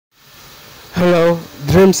Hello,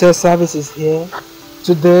 Dreamcell Service is here.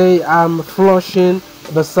 Today I'm flushing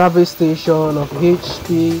the service station of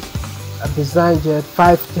HP DesignJet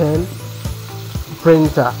 510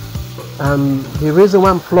 printer. The reason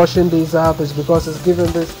why I'm flushing this out is because it's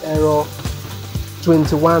giving this error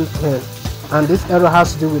 2110, and this error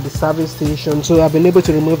has to do with the service station. So I've been able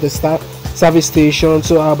to remove the service station,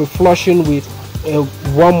 so I'll be flushing with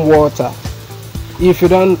warm water. If you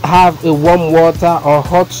don't have a warm water or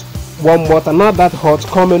hot warm water, not that hot,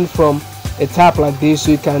 coming from a tap like this,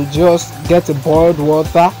 you can just get a boiled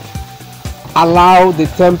water, allow the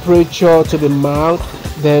temperature to be mild,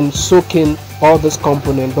 then soak in all this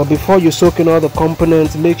component. But before you soak in all the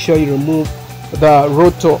components, make sure you remove the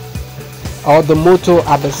rotor or the motor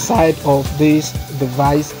at the side of this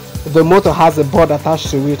device. The motor has a board attached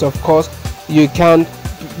to it. Of course, you can't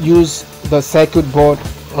use the circuit board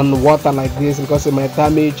on water like this because it might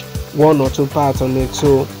damage one or two parts on it.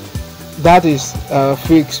 So that is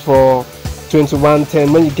fixed for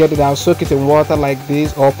 2110. When you get it out, soak it in water like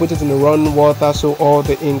this or put it in the running water so all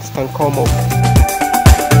the inks can come off.